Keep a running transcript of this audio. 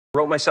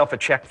Wrote myself a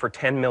check for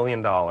 $10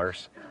 million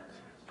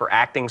for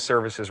acting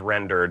services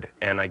rendered,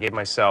 and I gave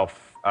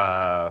myself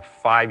 5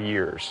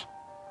 years,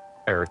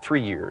 or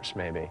 3 years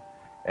maybe,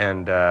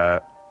 and I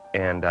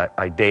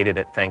dated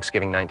it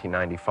Thanksgiving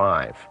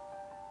 1995,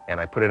 and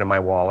I put it in my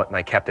wallet, and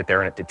I kept it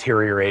there, and it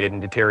deteriorated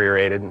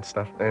and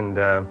stuff, but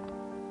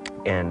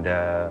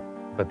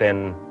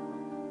then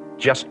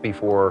just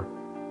before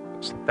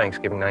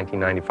Thanksgiving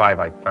 1995,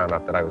 I found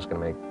out that I was going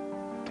to make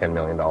 $10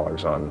 million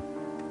on,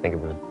 I think it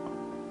was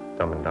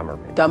Dumb and Dumber,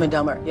 maybe. Dumb and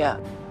Dumber, yeah.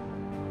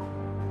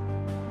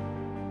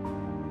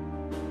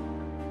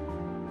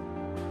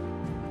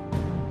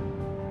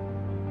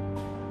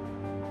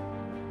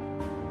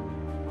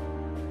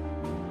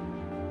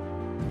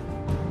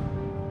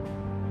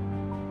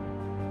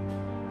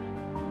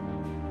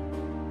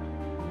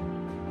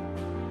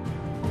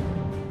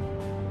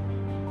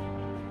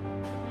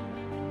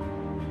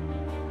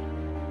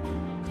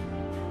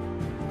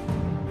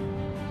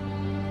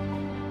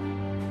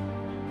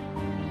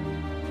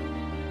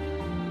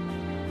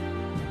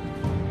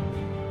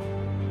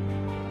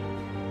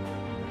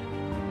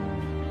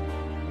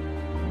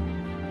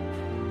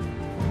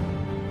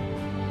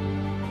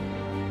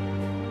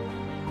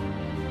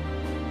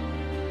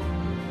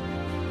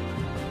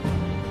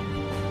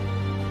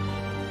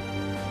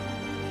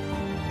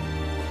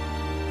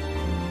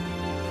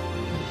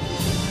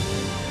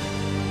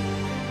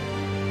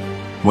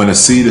 When a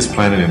seed is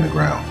planted in the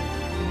ground,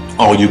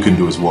 all you can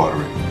do is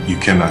water it. You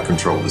cannot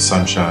control the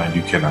sunshine,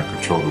 you cannot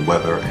control the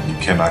weather, and you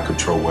cannot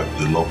control what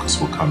the locusts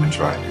will come and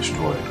try and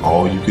destroy it.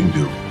 All you can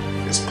do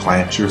is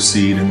plant your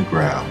seed in the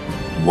ground,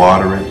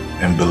 water it,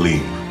 and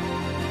believe.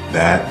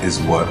 That is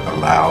what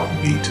allowed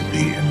me to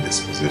be in this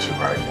position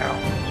right now.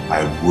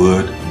 I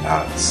would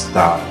not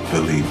stop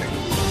believing.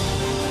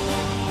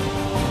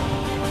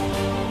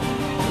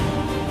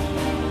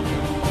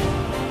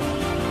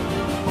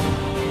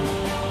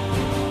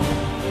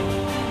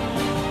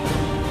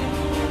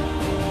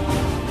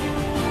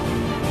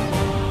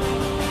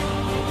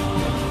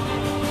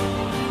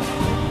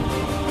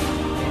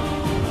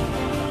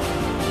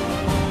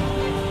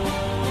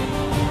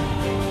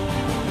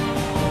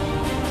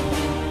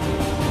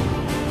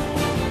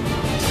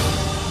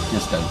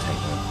 Just don't take no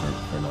for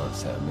an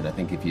answer. I mean, I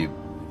think if you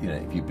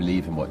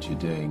believe in what you're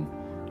doing,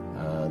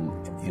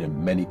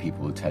 many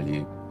people will tell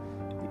you,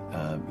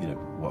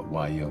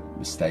 why you're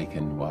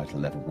mistaken, why it'll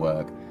never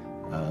work.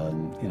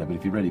 But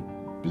if you really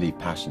believe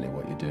passionately in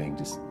what you're doing,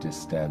 just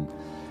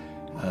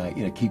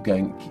keep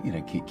going,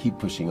 keep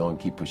pushing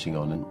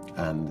on,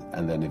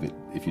 and then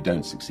if you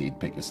don't succeed,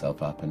 pick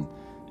yourself up and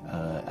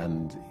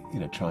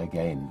try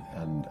again,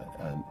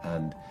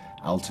 and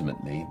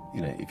ultimately,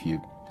 if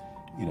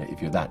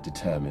you're that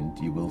determined,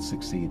 you will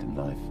succeed in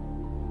life.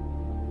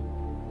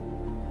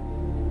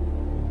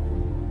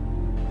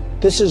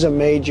 This is a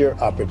major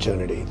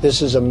opportunity.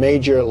 This is a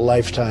major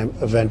lifetime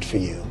event for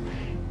you.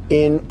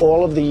 In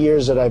all of the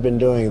years that I've been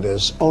doing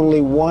this,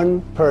 only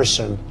one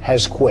person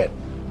has quit,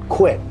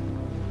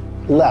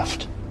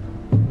 left.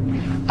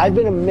 I've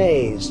been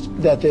amazed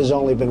that there's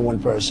only been one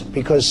person,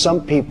 because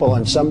some people,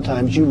 and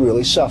sometimes you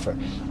really suffer.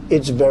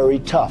 It's very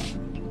tough.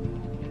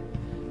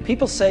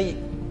 People say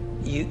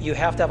you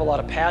have to have a lot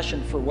of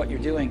passion for what you're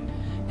doing,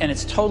 and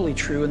it's totally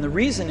true. And the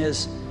reason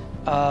is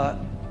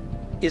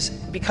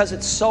because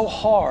it's so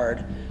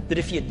hard that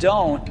if you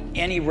don't,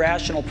 any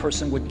rational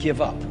person would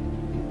give up.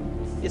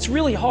 It's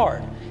really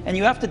hard, and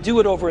you have to do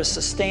it over a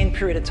sustained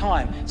period of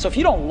time. So if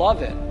you don't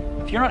love it,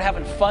 if you're not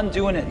having fun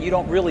doing it, and you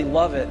don't really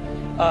love it,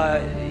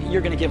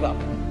 you're going to give up.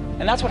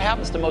 And that's what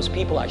happens to most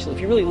people, actually.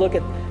 If you really look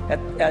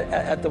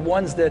at the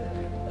ones that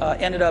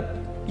ended up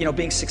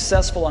being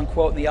successful,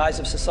 unquote, in the eyes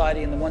of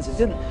society, and the ones that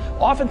didn't,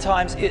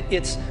 oftentimes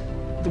it's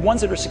the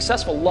ones that are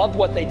successful loved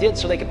what they did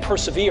so they could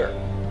persevere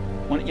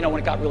when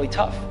it got really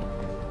tough.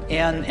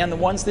 And the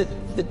ones that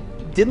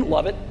didn't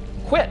love it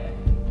quit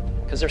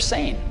because they're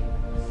sane,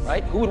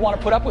 right? Who would want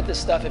to put up with this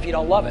stuff if you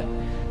don't love it?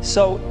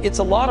 So it's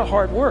a lot of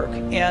hard work,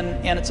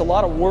 and it's a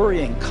lot of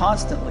worrying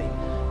constantly.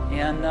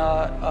 And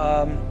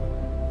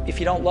if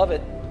you don't love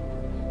it,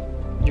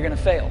 you're going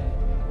to fail.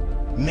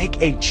 Make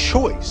a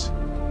choice.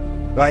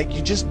 Like,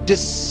 you just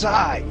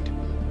decide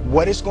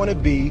what it's going to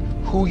be,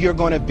 who you're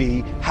going to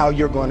be, how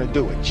you're going to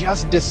do it.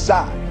 Just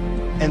decide.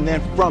 And then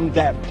from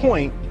that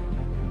point,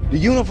 the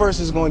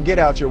universe is going to get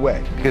out your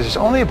way. Because it's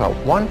only about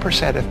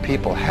 1% of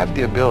people have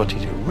the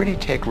ability to really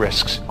take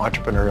risks,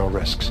 entrepreneurial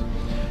risks.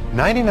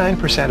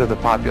 99% of the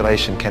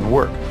population can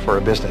work for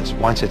a business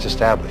once it's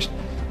established.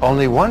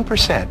 Only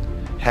 1%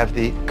 have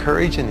the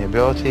courage and the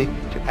ability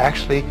to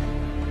actually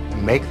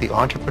make the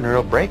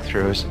entrepreneurial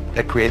breakthroughs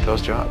that create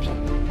those jobs.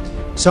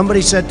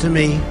 Somebody said to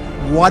me,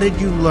 what did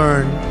you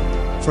learn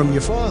from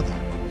your father?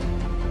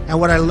 And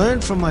what I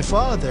learned from my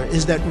father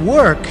is that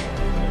work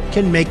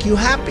can make you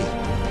happy.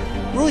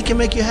 Really can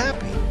make you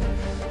happy.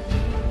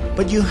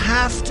 But you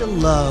have to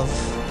love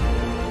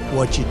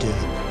what you do.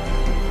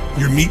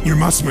 You're meeting your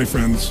must, my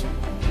friends.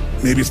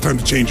 Maybe it's time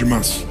to change your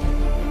must.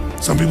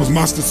 Some people's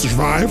must is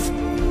survive.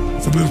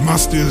 Some people's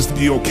must is to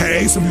be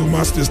okay. Some people's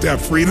must is to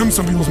have freedom.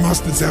 Some people's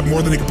must is to have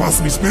more than they could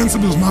possibly spend.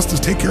 Some people's must is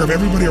take care of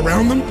everybody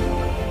around them.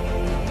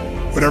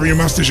 Whatever your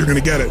must is, you're going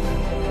to get it.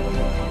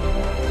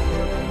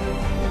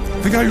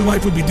 Think how your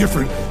life would be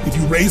different if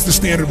you raised the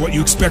standard of what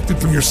you expected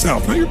from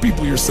yourself, not your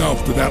people,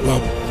 yourself, to that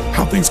level.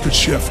 How things could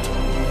shift.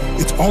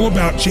 It's all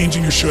about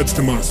changing your shoulds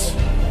to musts.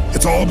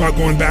 It's all about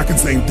going back and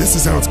saying, this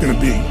is how it's going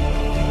to be.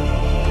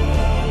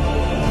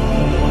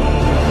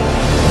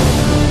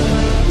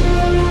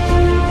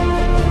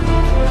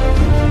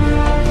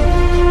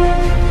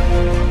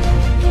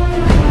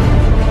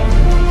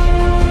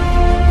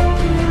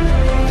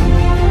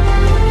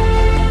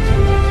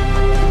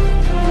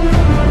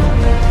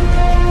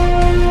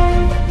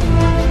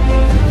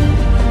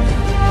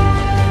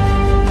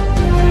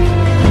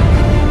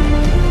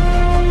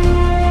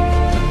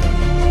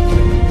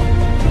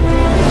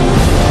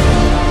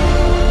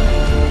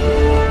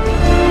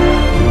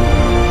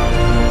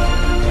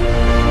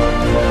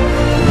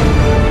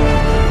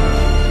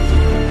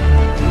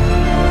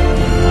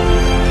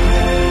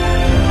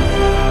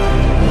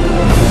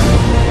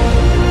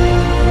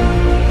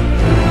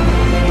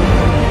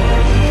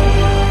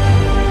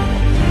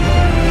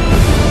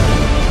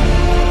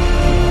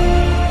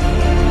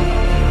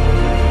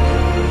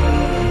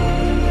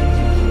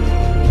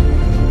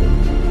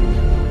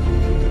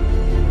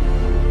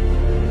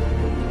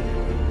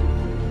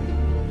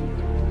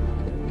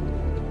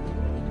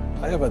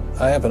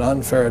 I have an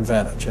unfair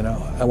advantage, you know.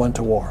 I went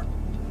to war.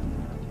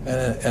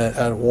 And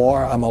at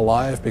war, I'm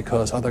alive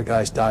because other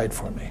guys died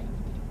for me.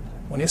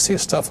 When you see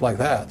stuff like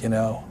that, you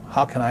know,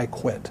 how can I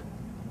quit?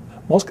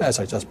 Most guys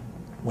are just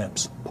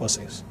wimps,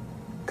 pussies,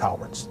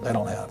 cowards. They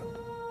don't have it.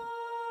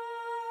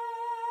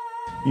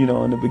 You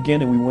know, in the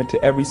beginning, we went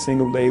to every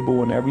single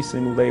label, and every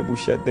single label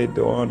shut their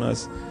door on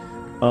us.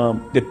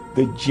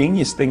 The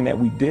genius thing that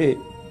we did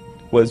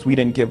was we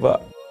didn't give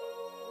up.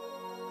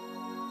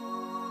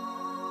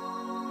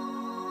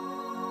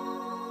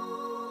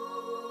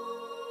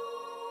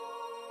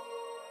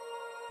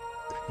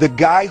 The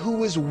guy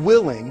who is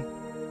willing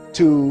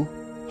to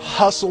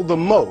hustle the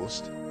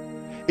most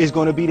is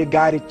going to be the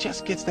guy that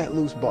just gets that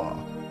loose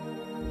ball.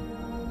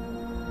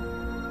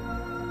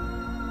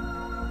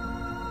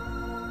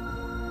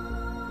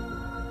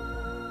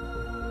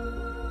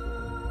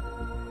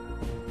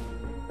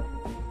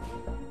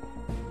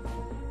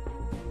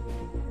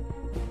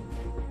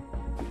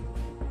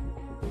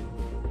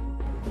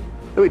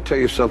 Let me tell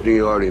you something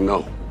you already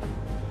know.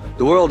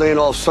 The world ain't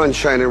all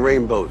sunshine and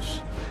rainbows.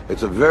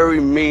 It's a very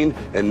mean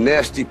and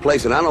nasty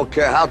place, and I don't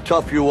care how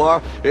tough you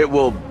are, it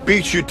will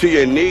beat you to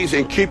your knees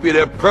and keep you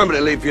there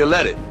permanently if you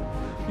let it.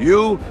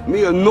 You,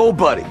 me, or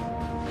nobody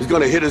is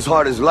gonna hit as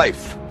hard as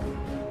life.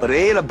 But it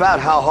ain't about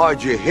how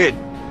hard you hit.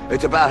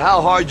 It's about how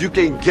hard you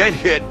can get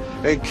hit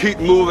and keep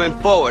moving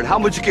forward. How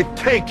much you can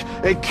take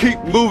and keep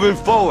moving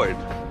forward.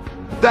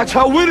 That's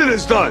how winning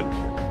is done.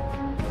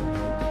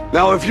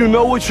 Now, if you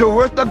know what you're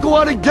worth, now go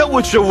out and get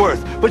what you're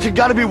worth. But you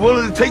gotta be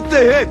willing to take the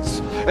hits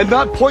and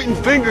not pointing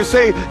fingers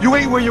saying you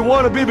ain't where you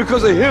want to be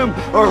because of him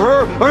or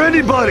her or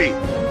anybody.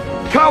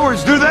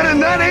 Cowards do that,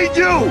 and that ain't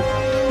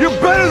you. You're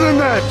better than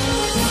that.